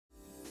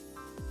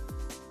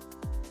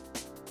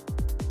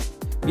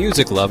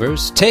Music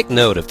lovers, take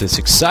note of this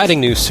exciting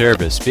new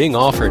service being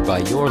offered by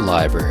your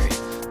library,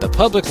 the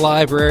Public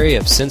Library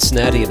of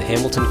Cincinnati and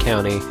Hamilton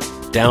County,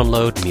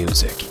 Download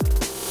Music.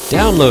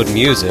 Download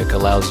Music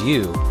allows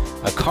you,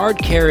 a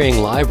card-carrying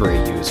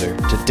library user,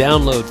 to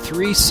download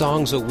 3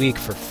 songs a week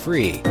for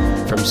free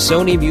from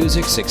Sony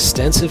Music's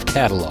extensive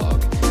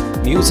catalog,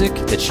 music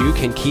that you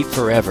can keep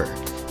forever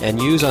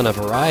and use on a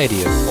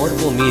variety of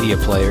portable media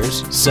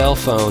players, cell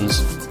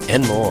phones,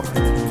 and more.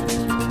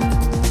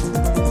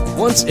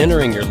 Once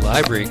entering your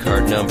library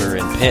card number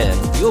and PIN,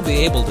 you'll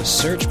be able to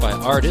search by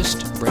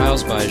artist,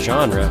 browse by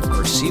genre,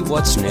 or see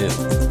what's new.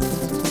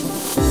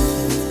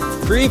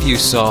 Preview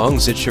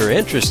songs that you're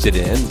interested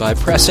in by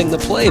pressing the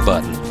play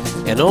button,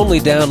 and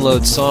only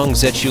download songs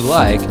that you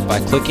like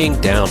by clicking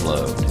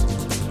download.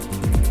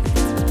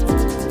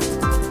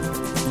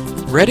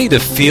 Ready to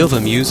feel the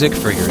music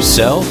for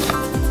yourself?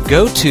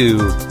 Go to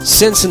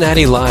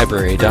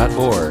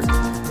cincinnatilibrary.org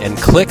and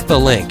click the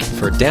link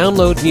for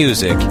Download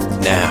Music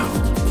now.